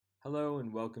Hello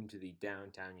and welcome to the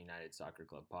Downtown United Soccer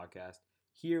Club podcast.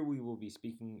 Here we will be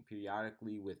speaking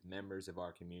periodically with members of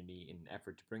our community in an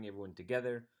effort to bring everyone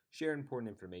together, share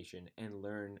important information, and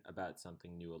learn about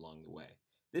something new along the way.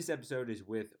 This episode is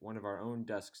with one of our own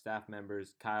Dusk staff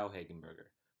members, Kyle Hagenburger.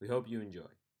 We hope you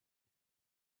enjoy.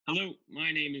 Hello,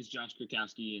 my name is Josh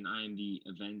Krakowski, and I am the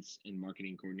Events and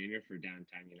Marketing Coordinator for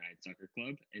Downtown United Soccer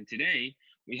Club. And today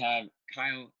we have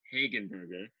Kyle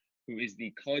Hagenburger, who is the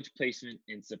College Placement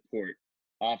and Support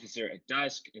Officer at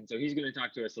Dusk. And so he's going to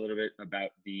talk to us a little bit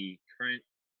about the current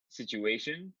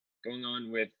situation going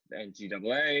on with the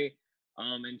NCAA,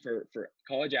 and for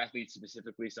college athletes,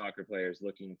 specifically soccer players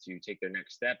looking to take their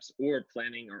next steps or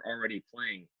planning or already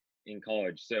playing in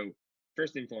college. So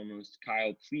first and foremost,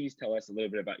 Kyle, please tell us a little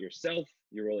bit about yourself,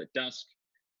 your role at Dusk,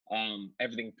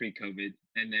 everything pre-COVID,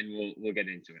 and then we'll get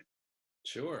into it.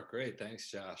 Sure, great,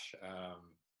 thanks, Josh.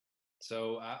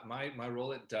 My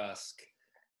role at Dusk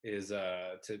is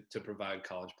to provide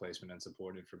college placement and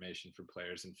support information for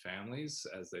players and families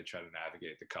as they try to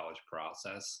navigate the college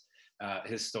process.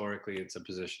 Historically, it's a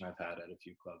position I've had at a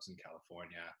few clubs in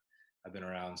California. I've been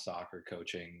around soccer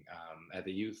coaching at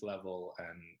the youth level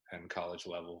and college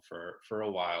level for a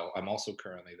while. I'm also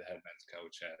currently the head men's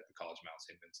coach at the College of Mount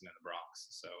St. Vincent in the Bronx.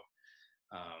 So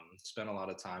spent a lot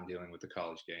of time dealing with the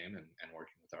college game and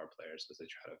working with our players as they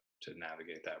try to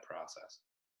navigate that process.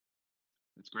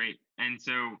 That's great. And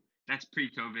so that's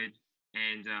pre-COVID.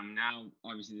 And now,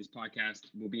 obviously, this podcast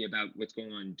will be about what's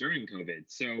going on during COVID.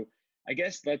 So I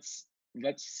guess let's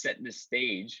set the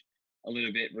stage a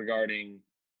little bit regarding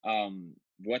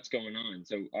what's going on.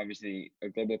 So obviously a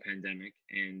global pandemic,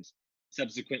 and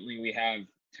subsequently we have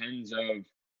tons of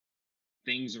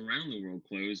things around the world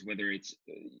closed, whether it's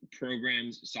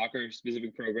programs, soccer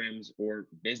specific programs, or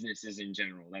businesses in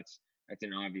general. That's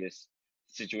an obvious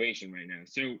situation right now.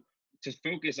 So to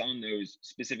focus on those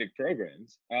specific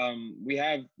programs, we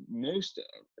have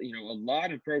a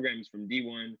lot of programs from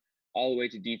D1 all the way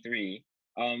to D3,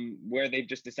 where they've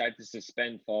just decided to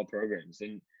suspend fall programs.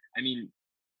 And I mean,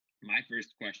 my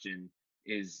first question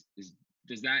is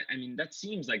does that, I mean, that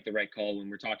seems like the right call when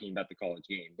we're talking about the college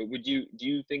game, but do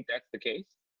you think that's the case?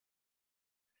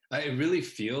 It really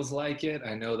feels like it.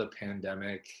 I know the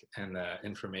pandemic and the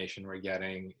information we're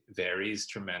getting varies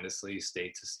tremendously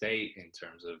state to state in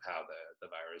terms of how the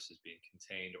virus is being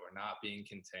contained or not being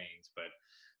contained.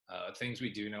 But things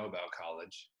we do know about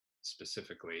college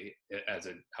specifically,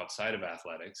 outside of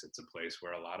athletics, it's a place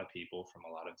where a lot of people from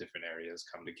a lot of different areas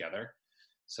come together.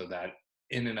 So that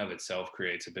in and of itself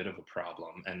creates a bit of a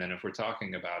problem. And then if we're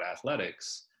talking about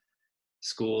athletics,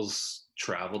 schools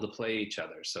travel to play each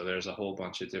other. So there's a whole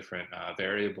bunch of different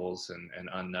variables and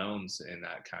unknowns in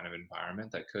that kind of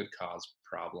environment that could cause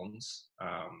problems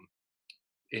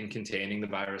in containing the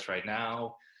virus right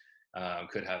now,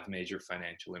 could have major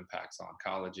financial impacts on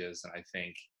colleges. And I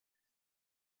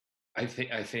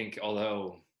think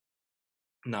although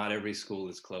not every school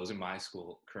is closing, my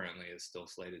school currently is still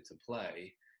slated to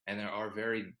play. And there are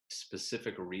very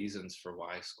specific reasons for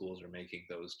why schools are making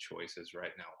those choices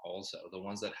right now also. The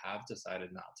ones that have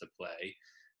decided not to play,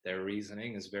 their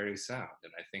reasoning is very sound.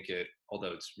 And I think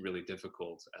although it's really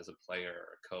difficult as a player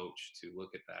or a coach to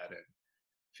look at that and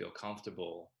feel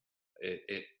comfortable,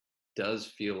 it does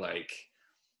feel like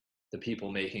the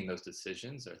people making those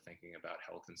decisions are thinking about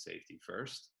health and safety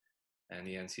first. And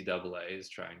the NCAA is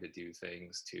trying to do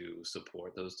things to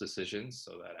support those decisions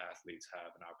so that athletes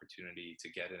have an opportunity to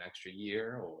get an extra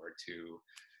year or to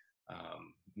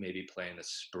maybe play in the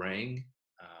spring.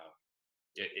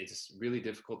 It's really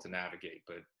difficult to navigate,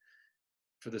 but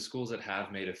for the schools that have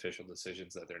made official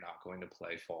decisions that they're not going to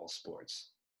play fall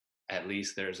sports, at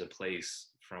least there's a place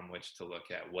from which to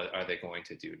look at what are they going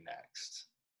to do next.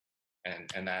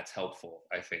 And that's helpful,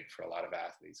 I think, for a lot of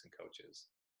athletes and coaches.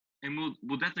 And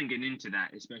we'll definitely get into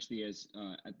that, especially as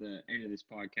at the end of this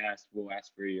podcast, we'll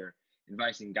ask for your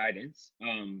advice and guidance,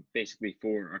 basically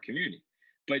for our community.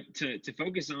 But to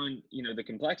focus on the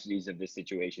complexities of this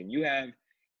situation,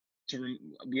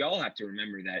 we all have to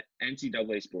remember that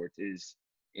NCAA sports is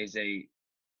a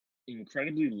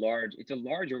incredibly large. It's a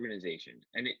large organization,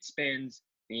 and it spans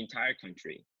the entire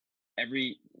country.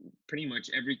 Pretty much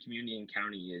every community and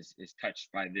county is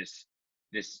touched by this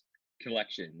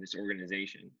collection, this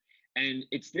organization. And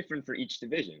it's different for each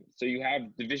division. So you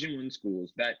have Division I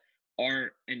schools that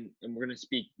are, and we're going to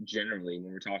speak generally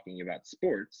when we're talking about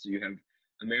sports. So you have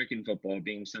American football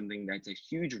being something that's a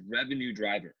huge revenue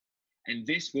driver. And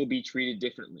this will be treated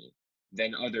differently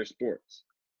than other sports.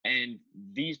 And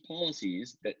these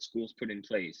policies that schools put in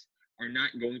place are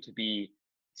not going to be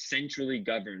centrally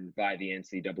governed by the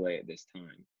NCAA at this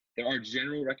time. There are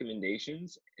general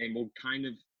recommendations, and we'll kind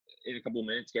of in a couple of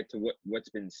minutes get to what's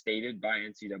been stated by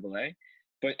NCAA.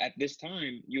 But at this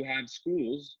time, you have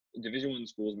schools, Division I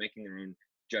schools, making their own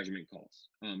judgment calls,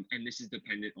 and this is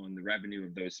dependent on the revenue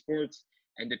of those sports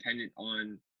and dependent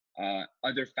on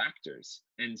other factors.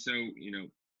 And so,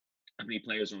 how many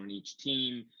players are on each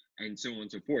team, and so on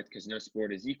and so forth, because no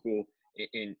sport is equal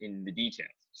in the details.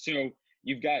 So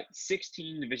you've got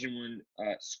 16 Division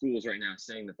I schools right now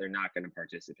saying that they're not going to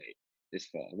participate this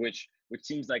fall, which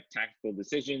seems like tactical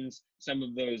decisions. Some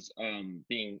of those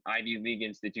being Ivy League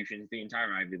institutions. The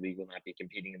entire Ivy League will not be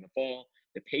competing in the fall.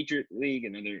 The Patriot League,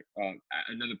 another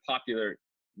popular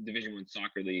Division I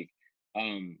soccer league.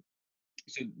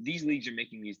 So these leagues are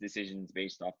making these decisions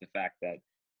based off the fact that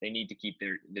they need to keep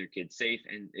their kids safe.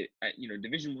 And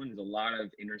Division I is a lot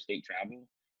of interstate travel.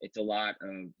 It's a lot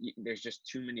of, there's just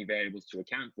too many variables to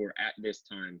account for at this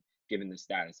time, given the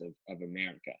status of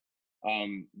America.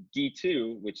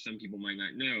 D2, which some people might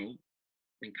not know,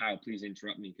 and Kyle, please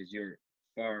interrupt me because you're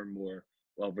far more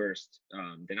well-versed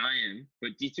than I am,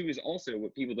 but D2 is also,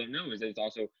 what people don't know is that it's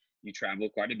also, you travel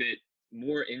quite a bit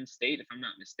more in-state, if I'm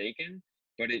not mistaken,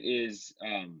 but it is,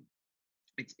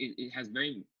 it has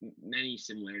very many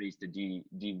similarities to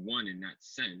D1 in that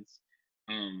sense.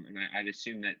 And I'd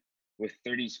assume that with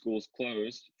 30 schools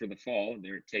closed for the fall,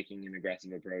 they're taking an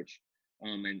aggressive approach.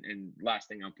 And last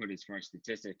thing I'll put as far as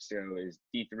statistics go is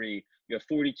D3, you have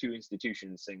 42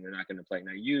 institutions saying they're not going to play.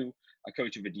 Now you, a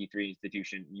coach of a D3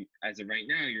 institution, as of right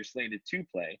now, you're slated to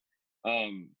play.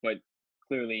 But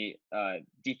clearly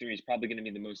D3 is probably going to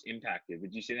be the most impacted.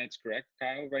 Would you say that's correct,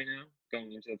 Kyle, right now,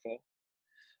 going into the fall?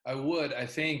 I would. I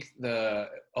think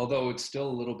although it's still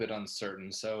a little bit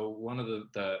uncertain. So one of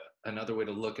another way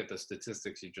to look at the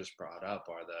statistics you just brought up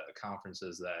are the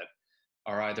conferences that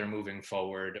are either moving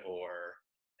forward or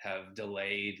have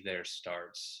delayed their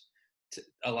starts.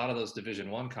 A lot of those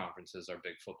Division I conferences are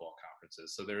big football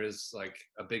conferences. So there is like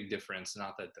a big difference.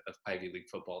 Not that Ivy League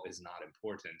football is not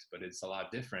important, but it's a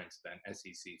lot different than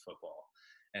SEC football.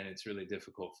 And it's really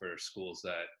difficult for schools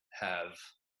that have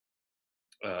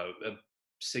a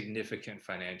significant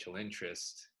financial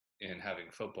interest in having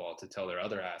football to tell their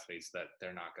other athletes that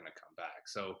they're not going to come back.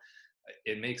 So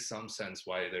it makes some sense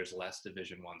why there's less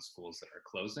Division I schools that are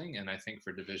closing. And I think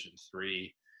for Division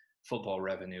III, football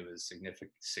revenue is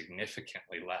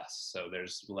significantly less. So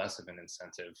there's less of an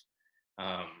incentive.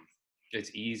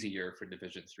 It's easier for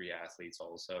Division III athletes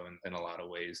also in a lot of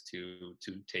ways to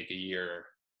take a year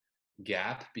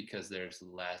gap because there's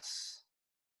less.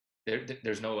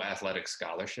 There's no athletic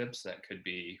scholarships that could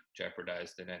be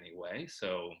jeopardized in any way.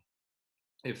 So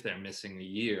if they're missing a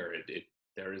year,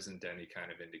 there isn't any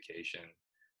kind of indication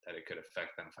that it could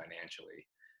affect them financially.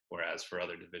 Whereas for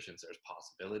other divisions, there's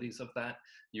possibilities of that.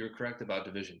 You're correct about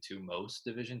Division II. Most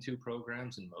Division II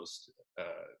programs in most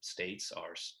states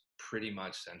are pretty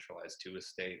much centralized to a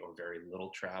state or very little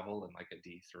travel in like a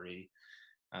D3.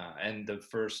 And the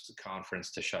first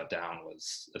conference to shut down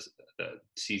was the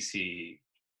CC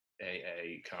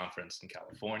AA conference in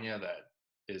California that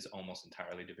is almost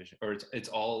entirely it's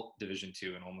all Division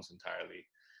II and almost entirely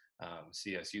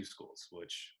CSU schools,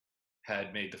 which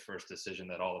had made the first decision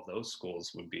that all of those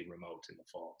schools would be remote in the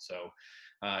fall. So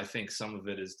I think some of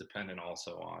it is dependent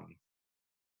also on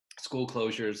school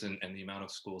closures and the amount of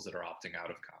schools that are opting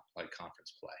out of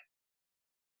conference play.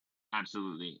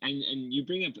 Absolutely. And you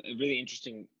bring up a really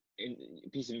interesting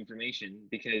piece of information,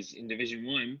 because in Division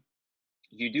I,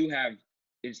 you do have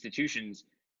institutions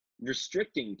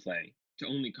restricting play to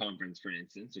only conference, for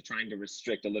instance, or trying to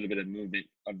restrict a little bit of movement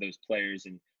of those players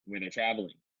and where they're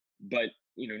traveling, but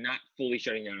not fully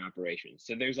shutting down operations.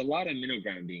 So there's a lot of middle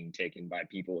ground being taken by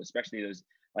people, especially those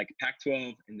like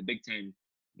Pac-12 and the Big Ten.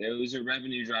 Those are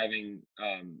revenue driving,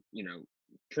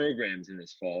 programs in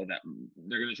this fall that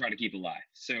they're going to try to keep alive.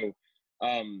 So,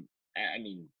 I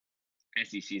mean,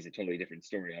 SEC is a totally different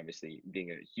story, obviously being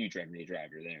a huge revenue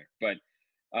driver there. But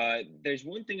there's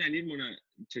one thing I did want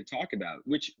to talk about,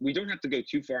 which we don't have to go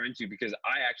too far into because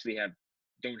I actually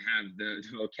don't have the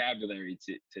vocabulary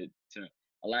to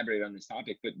elaborate on this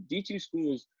topic. But D2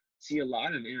 schools see a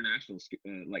lot of international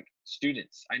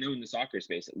students. I know in the soccer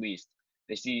space, at least,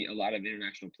 they see a lot of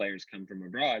international players come from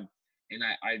abroad. And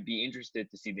I'd be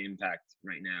interested to see the impact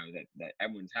right now that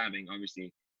everyone's having.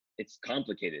 Obviously, it's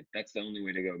complicated. That's the only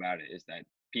way to go about it, is that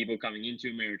people coming into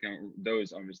America, or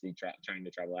those obviously trying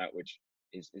to travel out, which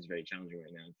is very challenging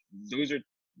right now.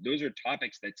 Those are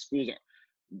topics that schools are,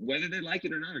 whether they like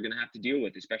it or not, are going to have to deal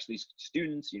with, especially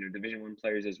students, Division I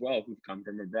players as well, who've come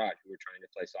from abroad, who are trying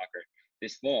to play soccer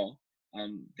this fall.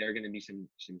 There are going to be some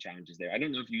challenges there. I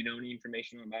don't know if you know any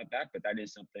information about that, but that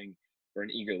is something for an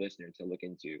eager listener to look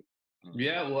into.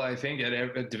 Yeah, well, I think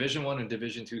at Division One and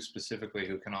Division Two specifically,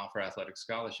 who can offer athletic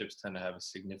scholarships, tend to have a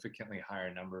significantly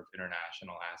higher number of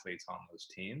international athletes on those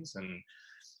teams, and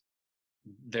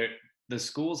the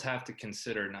schools have to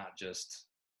consider not just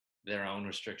their own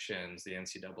restrictions, the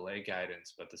NCAA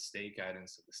guidance, but the state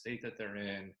guidance of the state that they're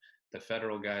in, the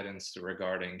federal guidance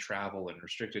regarding travel and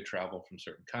restricted travel from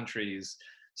certain countries.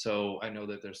 So I know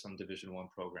that there's some Division One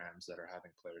programs that are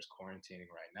having players quarantining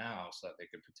right now so that they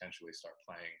could potentially start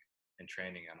playing and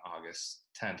training on August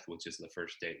 10th, which is the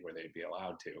first date where they'd be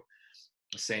allowed to.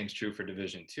 The same's true for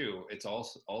Division Two. It's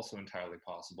also entirely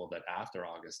possible that after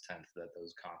August 10th, that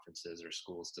those conferences or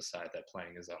schools decide that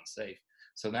playing is unsafe.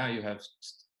 So now you have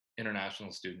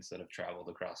international students that have traveled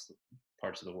across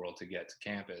parts of the world to get to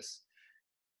campus,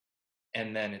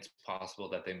 and then it's possible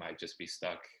that they might just be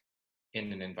stuck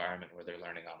in an environment where they're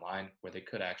learning online, where they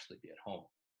could actually be at home.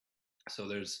 So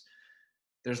there's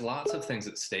lots of things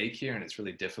at stake here, and it's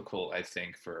really difficult, I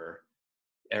think, for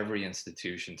every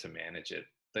institution to manage it.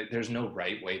 Like, there's no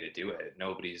right way to do it.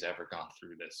 Nobody's ever gone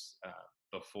through this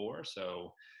before,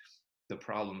 so the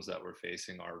problems that we're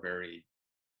facing are very,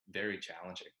 very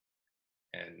challenging.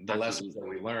 And the lessons that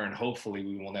we learn, hopefully,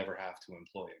 we will never have to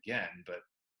employ again. But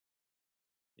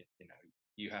you know,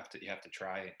 you have to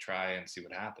try and see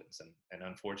what happens. And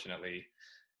unfortunately,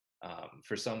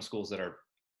 for some schools that are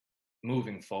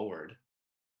moving forward,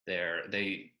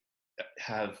 they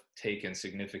have taken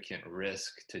significant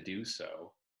risk to do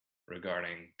so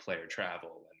regarding player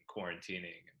travel and quarantining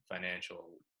and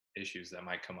financial issues that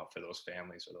might come up for those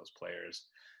families or those players.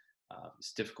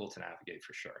 It's difficult to navigate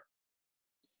for sure.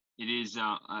 It is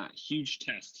a huge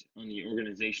test on the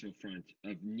organizational front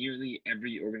of nearly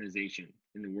every organization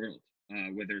in the world,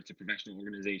 whether it's a professional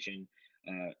organization,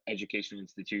 educational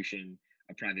institution,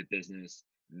 a private business.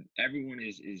 Everyone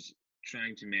is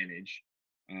trying to manage,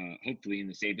 hopefully in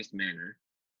the safest manner,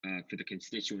 for the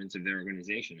constituents of their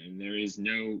organization. And there is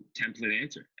no template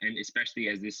answer. And especially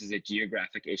as this is a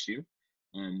geographic issue,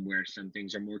 where some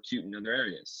things are more acute in other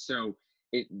areas. So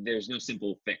there's no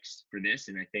simple fix for this.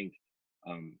 And I think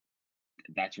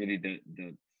that's really the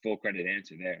full credit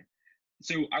answer there.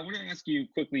 So I want to ask you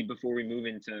quickly before we move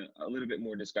into a little bit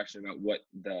more discussion about what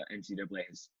the NCAA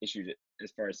has issued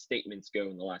as far as statements go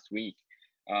in the last week.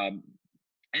 NAIA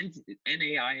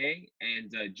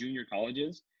and junior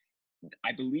colleges,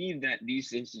 I believe that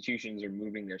these institutions are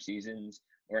moving their seasons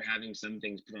or having some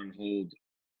things put on hold.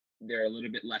 There are a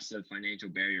little bit less of financial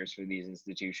barriers for these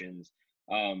institutions.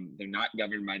 They're not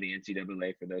governed by the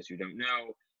NCAA, for those who don't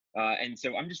know. And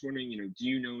so I'm just wondering, do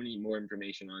you know any more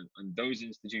information on those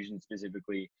institutions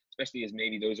specifically, especially as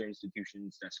maybe those are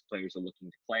institutions that players are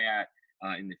looking to play at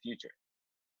in the future?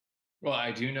 Well,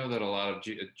 I do know that a lot of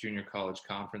junior college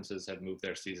conferences have moved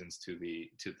their seasons to the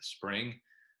spring.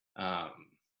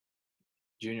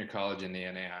 Junior college and the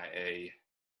NAIA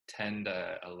tend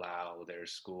to allow their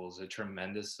schools a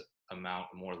tremendous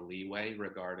amount more leeway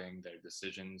regarding their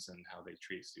decisions and how they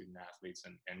treat student athletes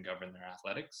and govern their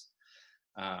athletics.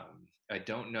 I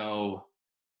don't know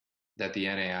that the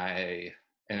NAIA,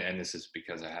 and this is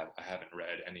because I haven't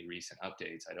read any recent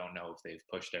updates. I don't know if they've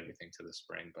pushed everything to the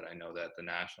spring, but I know that the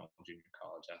National Junior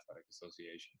College Athletic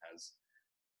Association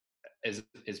is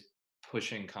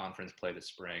pushing conference play to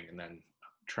spring, and then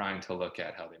trying to look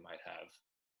at how they might have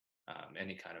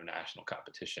any kind of national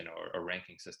competition or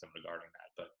ranking system regarding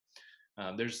that. But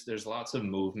there's lots of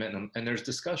movement, and there's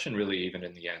discussion really even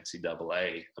in the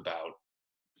NCAA about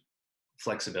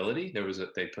flexibility.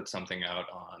 They put something out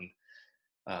on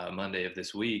Monday of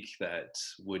this week that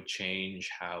would change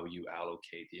how you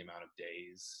allocate the amount of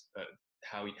days,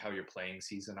 how your playing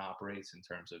season operates in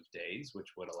terms of days,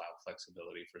 which would allow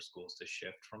flexibility for schools to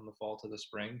shift from the fall to the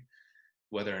spring.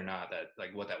 Whether or not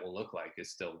what that will look like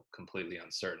is still completely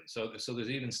uncertain. So there's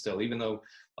even though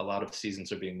a lot of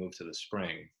seasons are being moved to the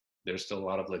spring, there's still a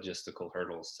lot of logistical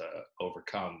hurdles to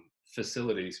overcome,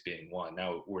 facilities being one.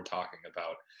 Now we're talking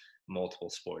about multiple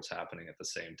sports happening at the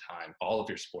same time, all of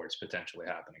your sports potentially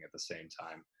happening at the same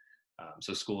time.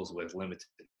 So schools with limited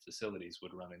facilities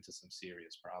would run into some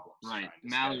serious problems. Right.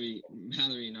 Mallory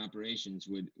in operations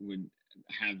would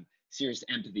have serious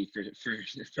empathy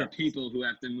for people who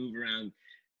have to move around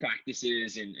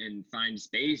practices and find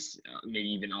space, maybe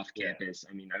even off campus.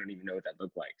 I mean, I don't even know what that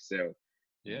looked like. So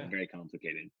very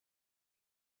complicated.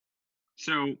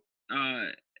 So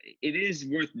it is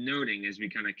worth noting, as we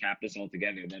kind of cap this all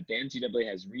together, that the NCAA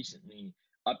has recently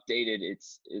updated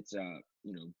its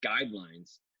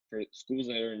guidelines for schools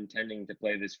that are intending to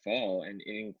play this fall, and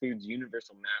it includes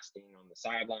universal masking on the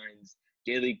sidelines,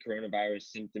 daily coronavirus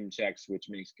symptom checks, which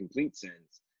makes complete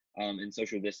sense, and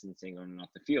social distancing on and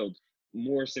off the field.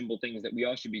 More simple things that we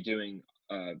all should be doing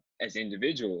as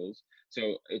individuals.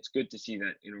 So it's good to see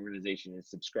that an organization is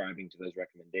subscribing to those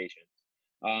recommendations.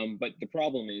 But the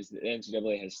problem is that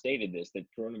NCAA has stated this, that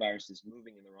coronavirus is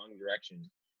moving in the wrong direction,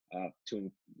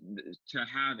 to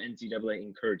have NCAA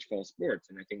encourage fall sports.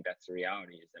 And I think that's the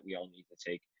reality, is that we all need to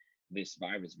take this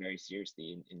virus very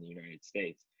seriously in the United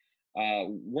States.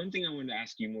 One thing I wanted to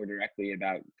ask you more directly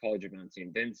about College of Mount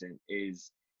St. Vincent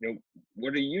is,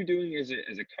 what are you doing as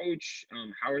a coach?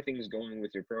 How are things going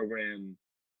with your program?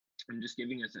 I'm just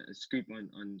giving us a scoop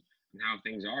on how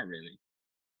things are really.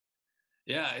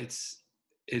 Yeah,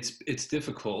 it's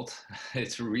difficult.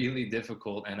 It's really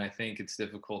difficult, and I think it's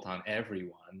difficult on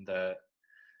everyone.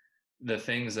 The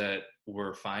things that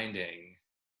we're finding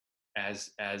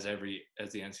as the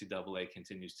NCAA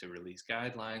continues to release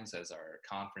guidelines, as our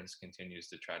conference continues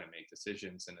to try to make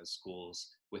decisions, and as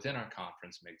schools within our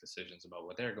conference make decisions about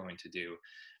what they're going to do,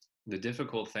 the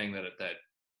difficult thing that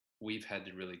we've had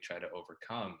to really try to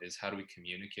overcome is how do we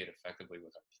communicate effectively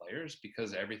with our players,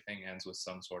 because everything ends with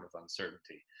some sort of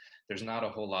uncertainty. There's not a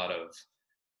whole lot of,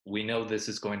 we know this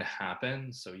is going to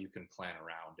happen, so you can plan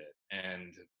around it.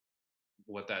 And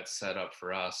what that's set up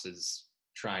for us is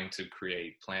trying to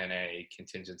create plan A,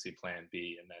 contingency plan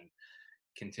B, and then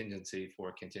contingency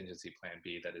for contingency plan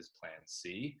B that is plan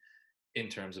C, in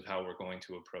terms of how we're going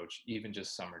to approach even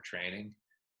just summer training,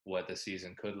 what the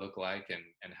season could look like,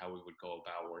 and how we would go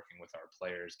about working with our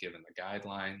players given the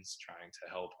guidelines, trying to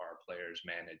help our players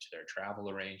manage their travel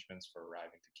arrangements for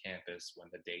arriving to campus when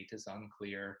the date is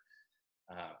unclear,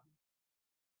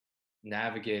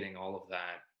 navigating all of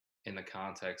that in the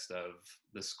context of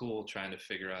the school trying to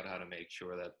figure out how to make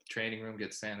sure that the training room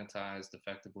gets sanitized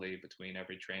effectively between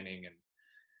every training, and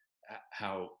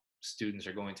how students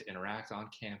are going to interact on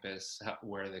campus,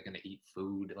 where they're going to eat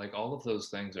food. Like, all of those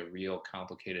things are real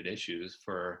complicated issues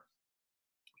for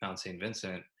Mount St.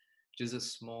 Vincent, which is a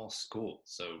small school.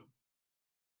 So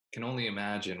can only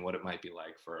imagine what it might be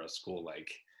like for a school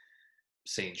like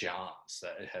St. John's,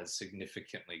 that it has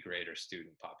significantly greater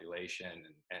student population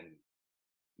and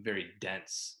very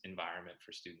dense environment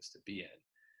for students to be in.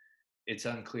 It's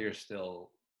unclear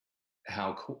still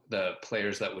how the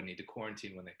players that would need to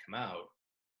quarantine when they come out,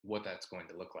 what that's going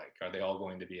to look like. Are they all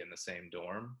going to be in the same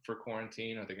dorm for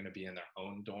quarantine? Are they going to be in their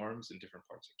own dorms in different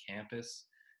parts of campus?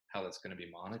 How that's going to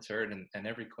be monitored? And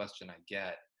every question I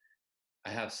get, I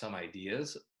have some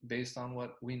ideas based on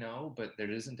what we know, but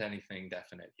there isn't anything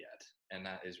definite yet. And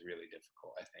that is really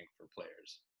difficult, I think, for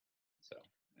players. So.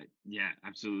 Yeah,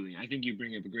 absolutely. I think you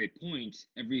bring up a great point.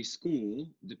 Every school,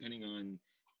 depending on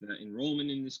the enrollment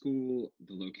in the school,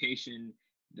 the location,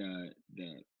 the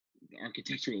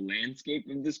architectural landscape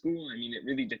of the school, I mean, it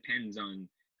really depends on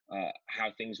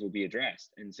how things will be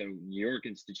addressed. And so New York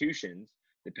institutions,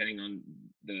 depending on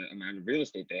the amount of real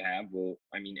estate they have,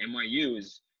 NYU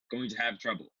is going to have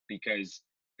trouble because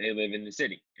they live in the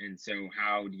city. And so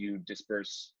how do you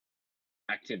disperse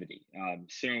activity?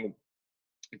 So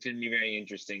it's going to be very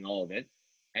interesting, all of it.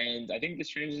 And I think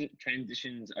this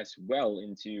transitions us well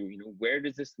into, where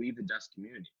does this leave the Dust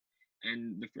community?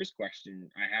 And the first question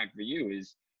I have for you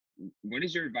is, what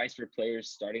is your advice for players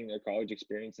starting their college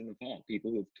experience in the fall?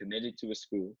 People who've committed to a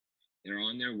school, they're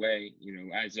on their way.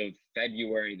 As of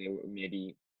February, they were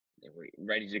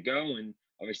ready to go, and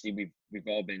obviously we've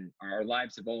all been, our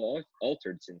lives have all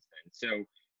altered since then. So,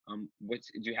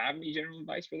 do you have any general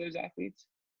advice for those athletes?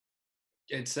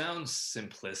 It sounds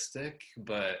simplistic,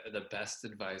 but the best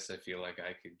advice I feel like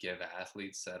I could give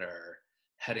athletes that are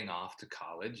heading off to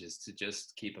college is to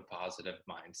just keep a positive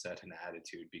mindset and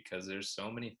attitude, because there's so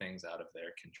many things out of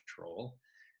their control,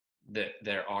 that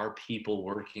there are people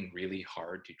working really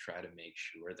hard to try to make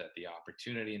sure that the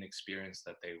opportunity and experience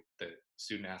that the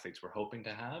student athletes were hoping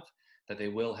to have, that they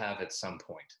will have at some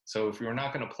point. So if you're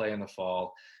not going to play in the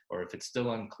fall, or if it's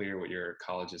still unclear what your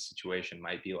college's situation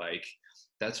might be like,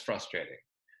 that's frustrating.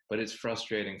 But it's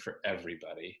frustrating for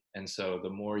everybody. And so the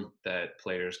more that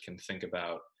players can think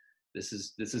about, this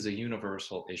is a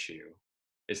universal issue.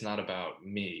 It's not about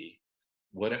me.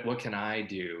 What can I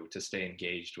do to stay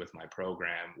engaged with my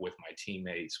program, with my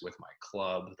teammates, with my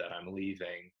club that I'm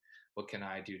leaving? What can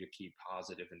I do to keep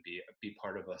positive and be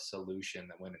part of a solution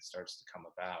that when it starts to come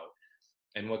about?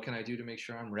 And what can I do to make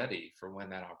sure I'm ready for when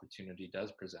that opportunity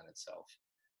does present itself?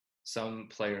 Some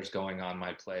players going on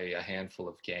might play a handful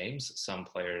of games. Some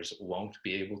players won't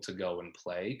be able to go and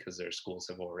play because their schools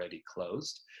have already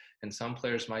closed. And some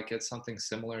players might get something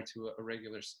similar to a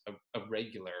regular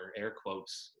air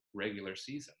quotes, regular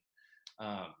season.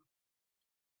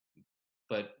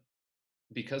 But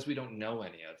because we don't know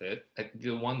any of it,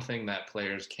 the one thing that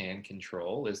players can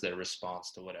control is their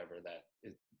response to whatever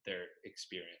they're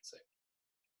experiencing.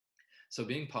 So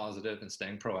being positive and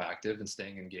staying proactive and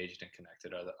staying engaged and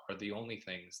connected are the only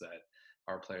things that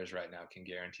our players right now can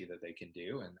guarantee that they can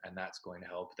do, and that's going to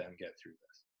help them get through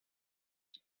this.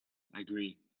 I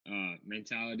agree.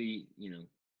 Mentality,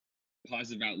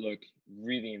 positive outlook,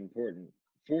 really important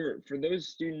for those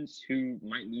students who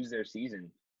might lose their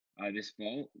season this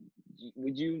fall.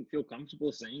 Would you feel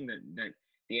comfortable saying that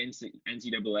the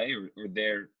NCAA or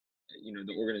their,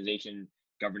 the organization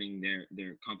governing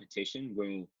their competition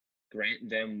will grant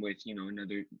them with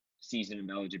another season of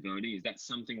eligibility? Is that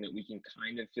something that we can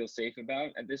kind of feel safe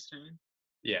about at this time?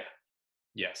 Yeah,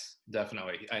 yes,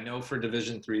 definitely. I know for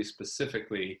Division III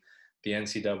specifically, the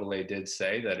NCAA did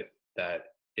say that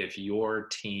if your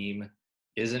team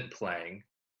isn't playing,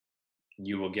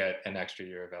 you will get an extra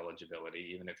year of eligibility,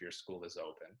 even if your school is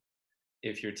open.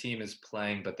 If your team is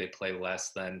playing, but they play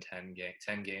less than 10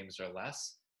 games or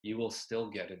less, you will still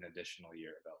get an additional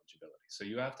year of eligibility. So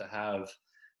you have to have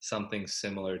something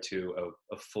similar to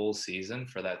a full season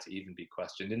for that to even be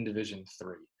questioned in Division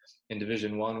III. In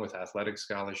Division I, with athletic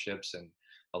scholarships and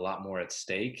a lot more at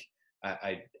stake,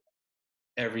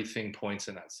 everything points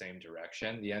in that same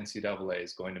direction. The NCAA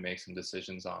is going to make some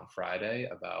decisions on Friday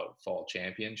about fall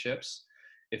championships.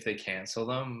 If they cancel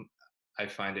them, I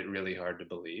find it really hard to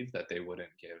believe that they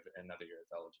wouldn't give another year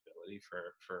of eligibility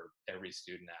for every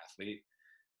student athlete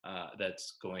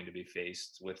that's going to be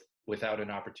faced without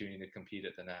an opportunity to compete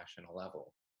at the national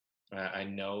level.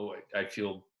 I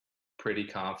feel pretty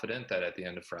confident that at the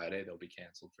end of Friday they'll be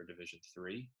canceled for Division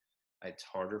III. It's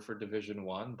harder for Division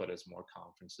I, but as more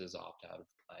conferences opt out of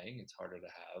playing, it's harder to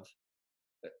have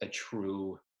a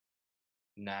true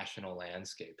national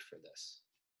landscape for this.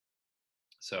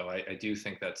 So I do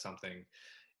think that's something,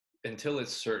 until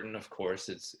it's certain, of course,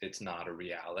 it's not a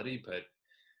reality, but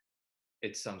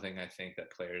it's something I think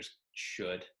that players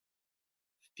should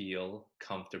feel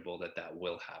comfortable that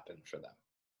will happen for them.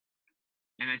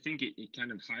 And I think it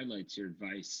kind of highlights your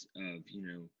advice of,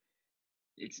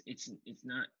 it's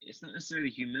not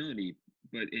necessarily humility,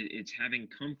 but it's having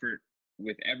comfort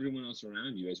with everyone else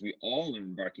around you as we all are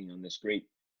embarking on this great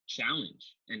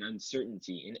challenge and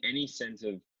uncertainty in any sense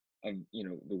of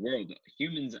the world.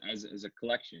 Humans as a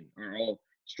collection are all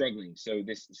struggling. So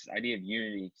this idea of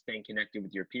unity, staying connected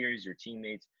with your peers, your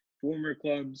teammates, former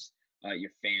clubs,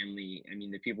 your family, I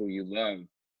mean the people you love,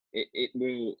 it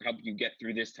will help you get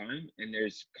through this time. And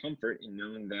there's comfort in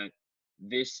knowing that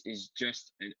this is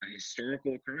just a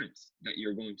historical occurrence that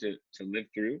you're going to live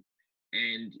through,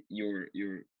 and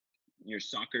your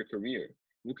soccer career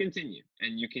will continue,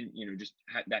 and you can just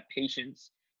have that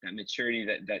patience, that maturity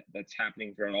that's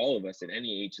happening for all of us at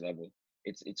any age level.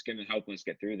 It's going to help us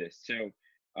get through this. So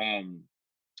um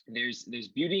there's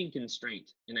beauty in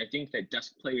constraint, and I think that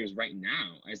Dusk players right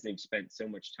now, as they've spent so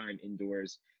much time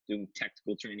indoors doing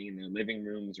tactical training in their living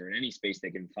rooms or in any space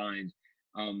they can find,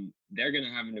 they're going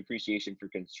to have an appreciation for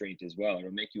constraint as well.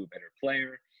 It'll make you a better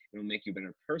player. It'll make you a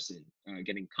better person,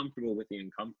 getting comfortable with the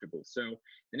uncomfortable. So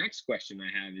the next question I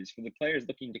have is for the players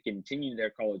looking to continue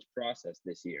their college process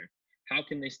this year, how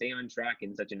can they stay on track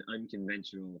in such an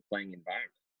unconventional playing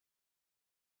environment?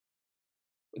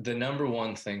 The number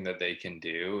one thing that they can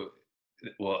do,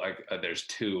 well, there's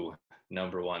two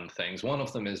number one things. One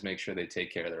of them is make sure they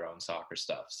take care of their own soccer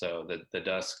stuff. So the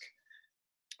Dusk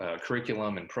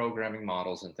curriculum and programming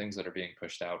models and things that are being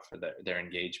pushed out for their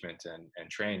engagement and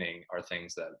training are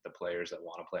things that the players that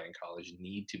want to play in college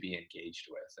need to be engaged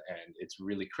with. And it's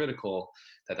really critical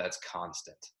that that's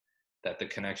constant, that the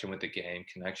connection with the game,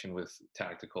 connection with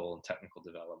tactical and technical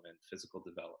development, physical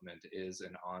development is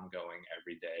an ongoing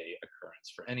everyday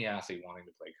occurrence for any athlete wanting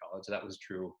to play college. That was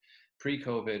true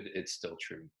pre-COVID. It's still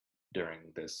true during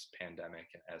this pandemic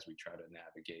as we try to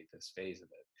navigate this phase of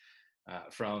it.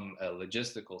 From a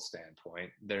logistical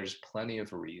standpoint, there's plenty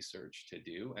of research to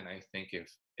do. And I think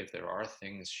if there are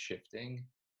things shifting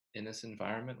in this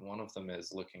environment, one of them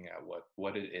is looking at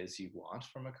what it is you want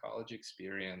from a college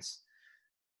experience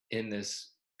in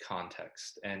this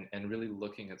context, and really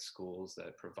looking at schools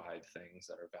that provide things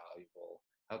that are valuable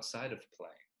outside of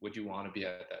playing. Would you want to be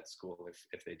at that school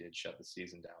if they did shut the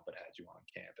season down but had you on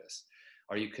campus?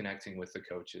 Are you connecting with the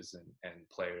coaches and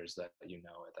players that you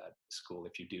know at that school,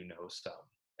 if you do know some?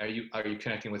 Are you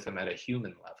connecting with them at a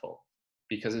human level?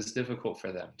 Because it's difficult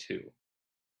for them too.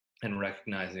 And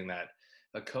recognizing that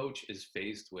a coach is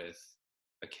faced with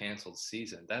a canceled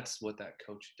season, that's what that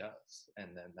coach does.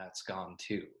 And then that's gone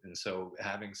too. And so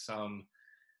having some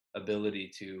ability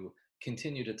to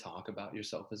continue to talk about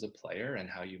yourself as a player and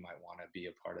how you might want to be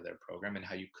a part of their program and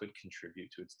how you could contribute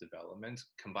to its development,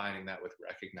 combining that with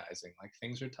recognizing like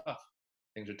things are tough.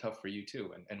 Things are tough for you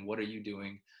too. And what are you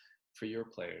doing for your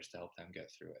players to help them get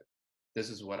through it? this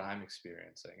is what I'm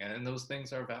experiencing. And those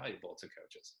things are valuable to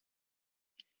coaches.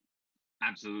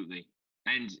 Absolutely.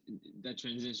 And that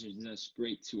transitions us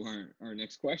great to our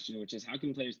next question, which is how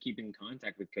can players keep in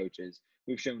contact with coaches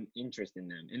who've shown interest in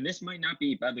them? And this might not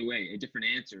be, by the way, a different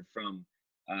answer from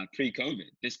pre-COVID.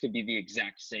 This could be the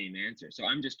exact same answer. So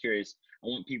I'm just curious. I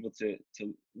want people to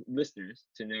listeners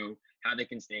to know how they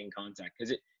can stay in contact,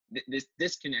 because this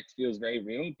disconnect feels very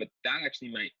real, but that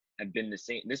actually might have been the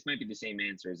same. This might be the same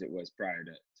answer as it was prior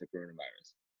to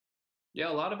coronavirus. Yeah,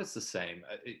 a lot of it's the same.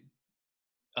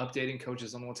 Updating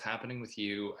coaches on what's happening with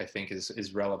you, I think,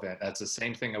 is relevant. That's the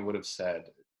same thing I would have said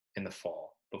in the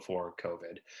fall before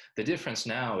COVID. The difference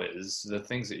now is the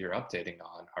things that you're updating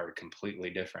on are completely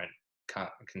different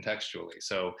contextually.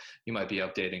 So you might be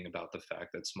updating about the fact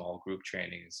that small group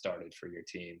training has started for your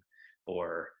team,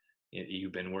 or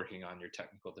you've been working on your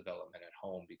technical development at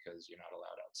home because you're not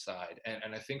allowed outside.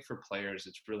 And I think for players,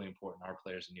 it's really important, our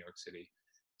players in New York City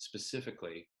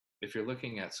specifically, if you're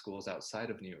looking at schools outside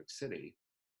of New York City,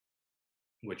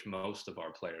 which most of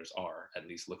our players are, at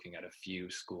least looking at a few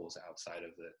schools outside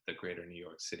of the greater New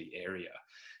York City area,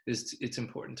 it's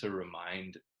important to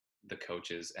remind the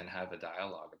coaches and have a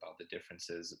dialogue about the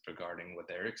differences regarding what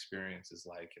their experience is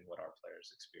like and what our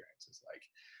players' experience is like.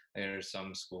 There are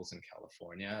some schools in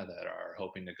California that are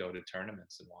hoping to go to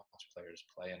tournaments and watch players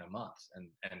play in a month.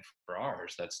 And for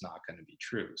ours, that's not going to be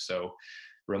true. So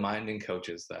reminding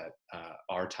coaches that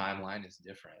our timeline is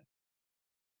different,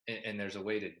 and there's a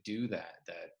way to do that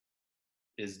that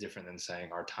is different than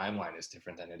saying our timeline is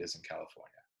different than it is in California.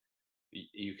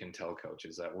 You can tell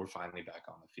coaches that we're finally back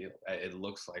on the field. It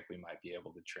looks like we might be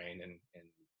able to train and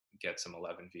get some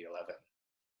 11v11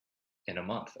 in a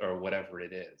month or whatever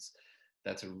it is.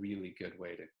 That's a really good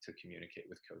way to communicate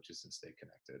with coaches and stay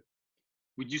connected.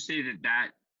 Would you say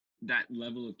that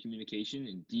level of communication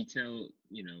and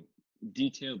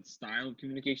detailed style of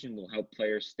communication will help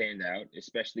players stand out,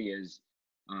 especially as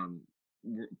um,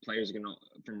 players are gonna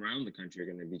from around the country are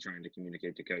going to be trying to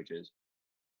communicate to coaches?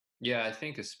 Yeah, I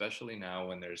think especially now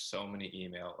when there's so many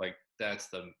email, like that's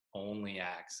the only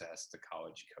access to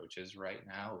college coaches right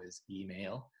now is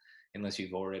email, unless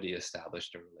you've already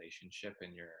established a relationship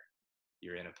and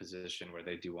you're in a position where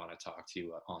they do want to talk to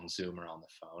you on Zoom or on the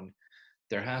phone.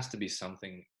 There has to be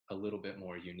something a little bit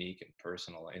more unique and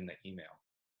personal in the email.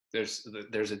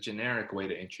 There's a generic way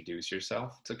to introduce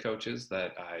yourself to coaches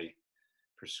that I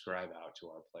prescribe out to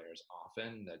our players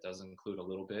often that does include a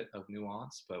little bit of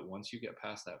nuance, but once you get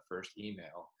past that first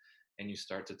email and you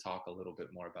start to talk a little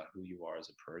bit more about who you are as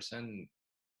a person,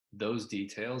 those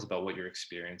details about what your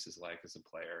experience is like as a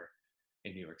player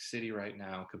in New York City right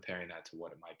now, comparing that to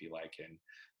what it might be like in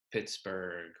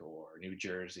Pittsburgh or New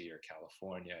Jersey or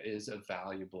California, is a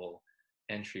valuable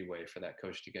entryway for that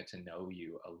coach to get to know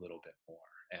you a little bit more.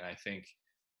 And I think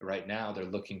right now they're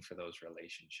looking for those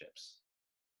relationships,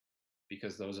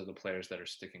 because those are the players that are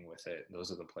sticking with it.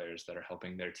 Those are the players that are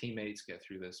helping their teammates get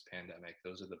through this pandemic.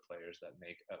 Those are the players that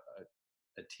make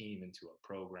a team into a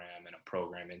program, and a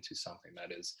program into something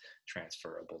that is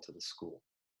transferable to the school.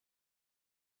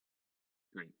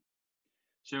 Great.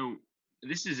 So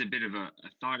this is a bit of a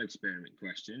thought experiment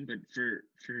question, but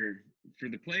for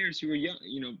the players who are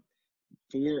young,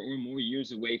 4 or more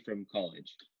years away from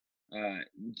college, uh,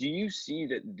 do you see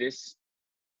that this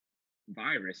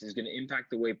virus is going to impact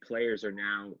the way players are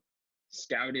now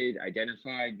scouted,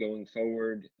 identified going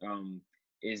forward?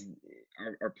 Is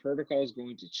are protocols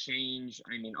going to change?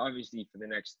 I mean, obviously, for the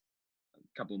next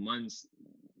couple months,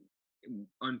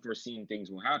 unforeseen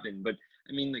things will happen. But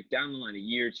I mean, like down the line, a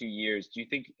year, 2 years, do you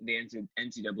think the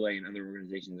NCAA and other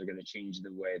organizations are going to change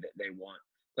the way that they want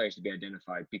players to be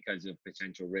identified because of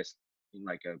potential risk in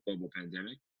like a global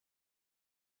pandemic?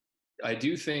 I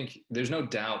do think there's no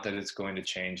doubt that it's going to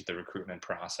change the recruitment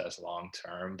process long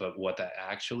term, but what that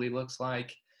actually looks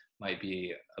like might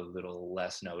be a little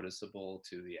less noticeable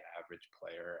to the average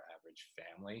player, average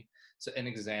family. So, an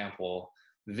example,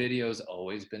 video's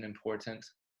always been important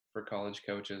for college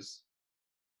coaches,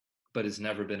 but it's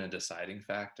never been a deciding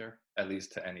factor, at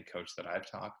least to any coach that I've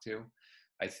talked to.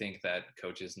 I think that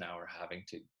coaches now are having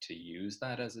to use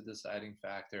that as a deciding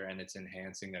factor, and it's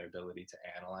enhancing their ability to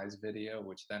analyze video,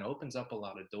 which then opens up a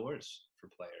lot of doors for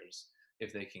players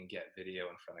if they can get video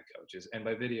in front of coaches. And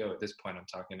by video, at this point, I'm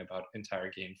talking about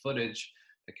entire game footage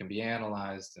that can be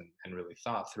analyzed and really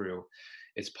thought through.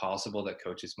 It's possible that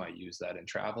coaches might use that and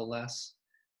travel less.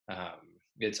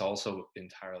 It's also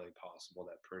entirely possible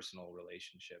that personal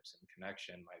relationships and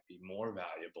connection might be more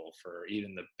valuable for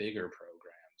even the bigger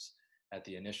programs at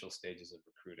the initial stages of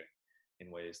recruiting in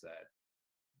ways that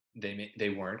they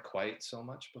weren't quite so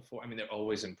much before. I mean, they're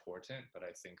always important, but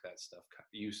I think that stuff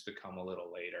used to come a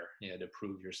little later. You had to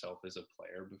prove yourself as a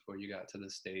player before you got to the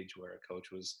stage where a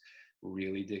coach was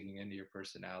really digging into your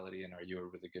personality and are you a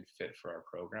really good fit for our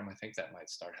program. I think that might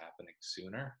start happening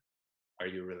sooner. Are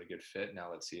you a really good fit?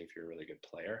 Now let's see if you're a really good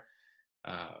player.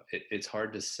 It's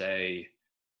hard to say.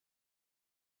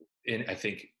 I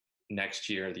think next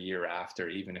year, the year after,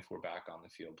 even if we're back on the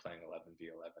field playing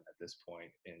 11v11 at this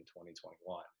point in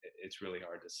 2021, it's really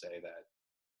hard to say that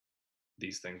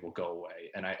these things will go away.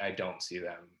 And I don't see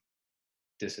them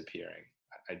disappearing.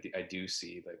 I do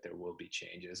see that there will be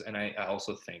changes. And I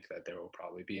also think that there will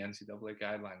probably be NCAA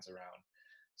guidelines around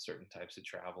certain types of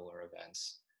travel or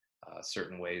events,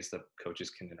 certain ways that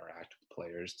coaches can interact with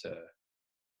players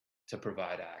to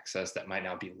provide access that might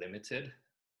now be limited,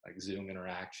 like Zoom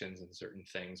interactions and certain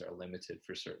things are limited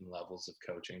for certain levels of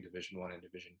coaching, Division I and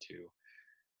Division II.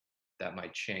 That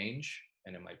might change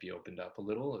and it might be opened up a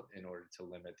little in order to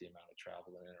limit the amount of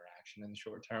travel and interaction in the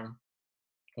short term.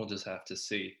 We'll just have to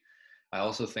see. I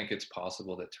also think it's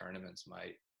possible that tournaments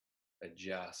might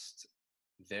adjust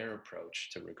their approach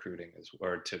to recruiting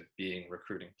or to being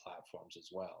recruiting platforms as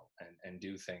well, and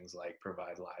do things like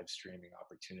provide live streaming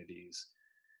opportunities,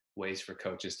 ways for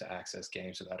coaches to access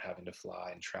games without having to fly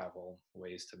and travel,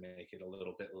 ways to make it a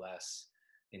little bit less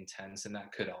intense. And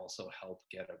that could also help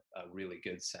get a really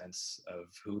good sense of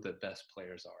who the best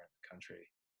players are in the country,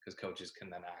 because coaches can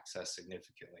then access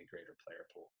significantly greater player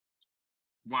pool.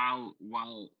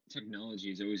 While technology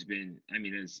has always been, I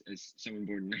mean, as someone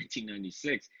born in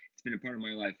 1996, it's been a part of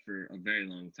my life for a very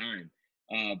long time.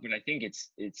 But I think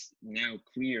it's now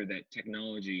clear that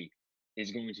technology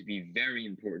is going to be very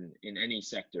important in any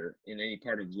sector, in any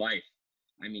part of life.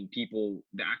 I mean,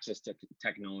 the access to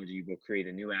technology will create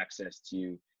a new access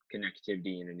to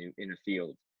connectivity in a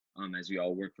field, as we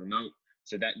all work remote.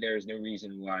 So that there is no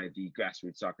reason why the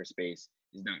grassroots soccer space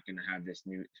is not going to have this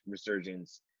new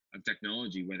resurgence of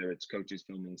technology, whether it's coaches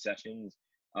filming sessions,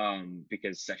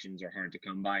 because sessions are hard to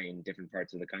come by in different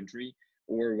parts of the country,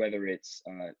 or whether it's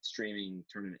streaming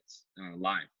tournaments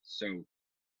live. So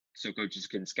coaches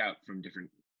can scout from different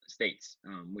states,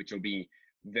 which will be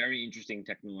very interesting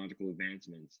technological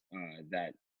advancements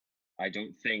that I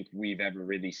don't think we've ever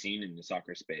really seen in the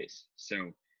soccer space.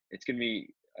 So it's going to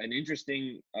be an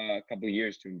interesting couple of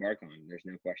years to embark on. There's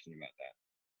no question about that.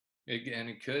 And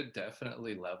it could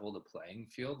definitely level the playing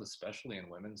field, especially in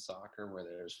women's soccer where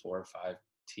there's 4 or 5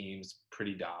 teams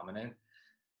pretty dominant.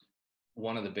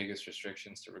 One of the biggest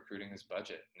restrictions to recruiting is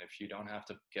budget. And if you don't have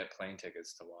to get plane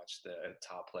tickets to watch the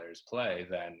top players play,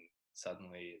 then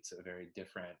suddenly it's a very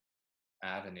different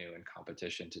avenue and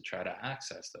competition to try to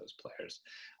access those players.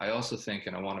 I also think,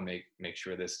 and I want to make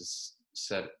sure this is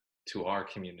said to our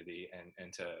community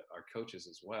and to our coaches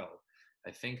as well,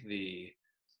 I think the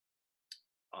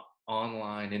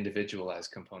online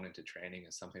individualized component to training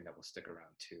is something that will stick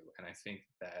around too. And I think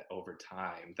that over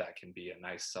time, that can be a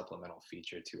nice supplemental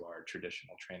feature to our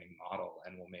traditional training model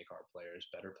and will make our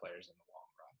players better players in the long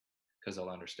run, because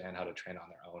they'll understand how to train on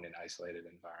their own in isolated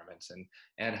environments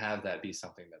and have that be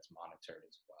something that's monitored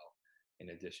as well,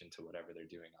 in addition to whatever they're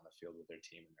doing on the field with their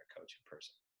team and their coach in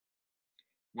person.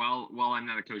 While I'm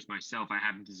not a coach myself, I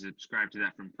happen to subscribe to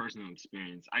that from personal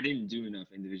experience. I didn't do enough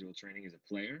individual training as a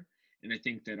player, and I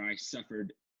think that I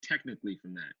suffered technically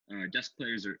from that. Desk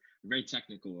players are very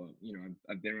technical.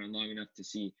 I've been around long enough to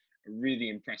see a really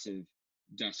impressive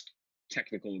desk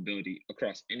technical ability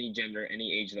across any gender,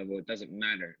 any age level. It doesn't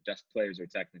matter. Desk players are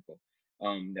technical.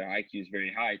 Their IQ is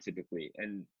very high typically,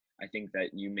 and I think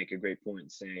that you make a great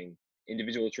point saying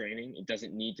individual training, it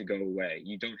doesn't need to go away.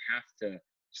 You don't have to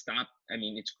stop. I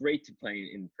mean, it's great to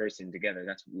play in person together.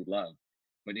 That's what we love.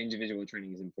 But individual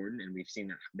training is important, and we've seen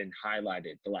that been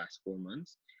highlighted the last 4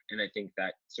 months. And I think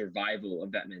that survival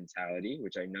of that mentality,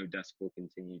 which I know Dusk will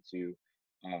continue to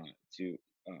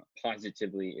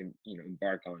positively,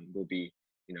 embark on, will be,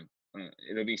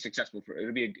 it'll be successful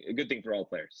it'll be a good thing for all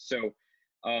players. So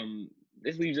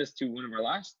this leads us to one of our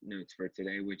last notes for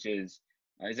today, which is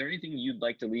there anything you'd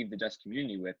like to leave the Dusk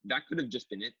community with? That could have just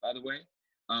been it, by the way.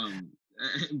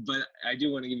 But I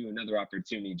do want to give you another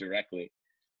opportunity directly.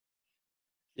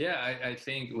 Yeah, I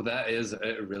think that is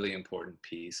a really important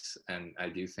piece. And I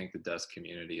do think the Dusk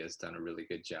community has done a really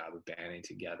good job of banding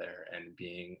together and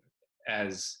being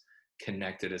as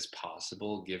connected as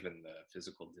possible, given the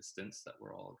physical distance that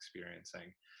we're all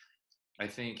experiencing. I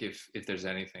think if there's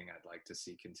anything I'd like to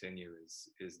see continue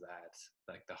is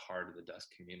that, like, the heart of the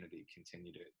Dusk community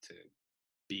continue to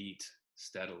beat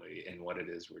steadily in what it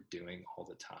is we're doing all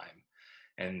the time.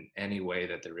 And any way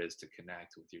that there is to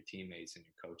connect with your teammates and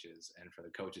your coaches, and for the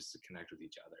coaches to connect with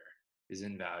each other, is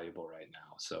invaluable right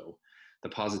now. So the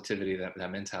positivity,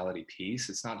 that mentality piece,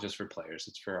 it's not just for players,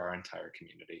 it's for our entire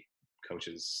community,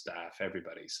 coaches, staff,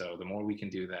 everybody. So the more we can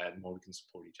do that, the more we can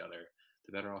support each other,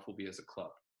 the better off we'll be as a club.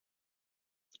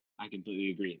 I completely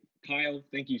agree. Kyle,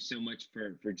 thank you so much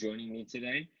for joining me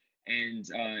today. And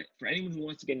for anyone who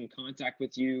wants to get in contact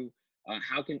with you,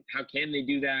 how can they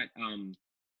do that?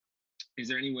 Is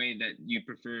there any way that you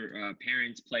prefer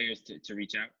parents, players to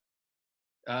reach out?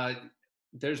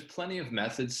 There's plenty of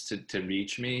methods to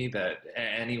reach me that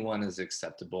anyone is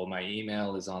acceptable. My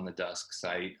email is on the Dusk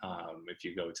site. If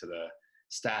you go to the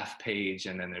staff page,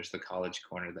 and then there's the college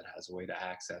corner that has a way to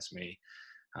access me.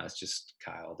 It's just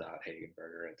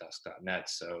kyle.hagenburger@dusk.net.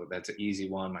 So that's an easy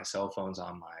one. My cell phone's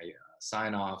on my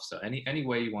sign off. So any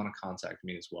way you want to contact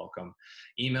me is welcome.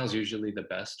 Email's usually the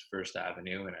best first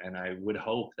avenue. And I would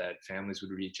hope that families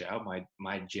would reach out.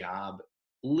 My job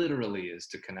literally is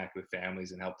to connect with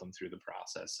families and help them through the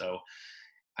process. So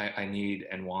I need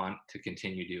and want to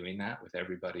continue doing that with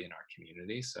everybody in our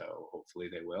community. So hopefully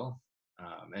they will.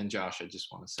 And Josh, I just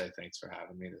want to say thanks for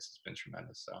having me. This has been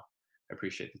tremendous. So I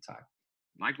appreciate the time.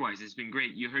 Likewise, it's been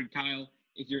great. You heard Kyle.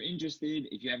 If you're interested,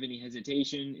 if you have any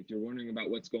hesitation, if you're wondering about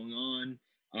what's going on,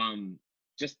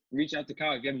 just reach out to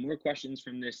Kyle. If you have more questions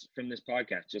from this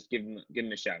podcast, just give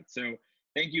him a shout. So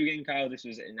thank you again, Kyle. This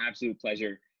was an absolute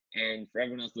pleasure. And for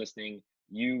everyone else listening,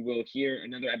 you will hear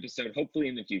another episode hopefully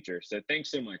in the future. So thanks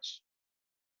so much.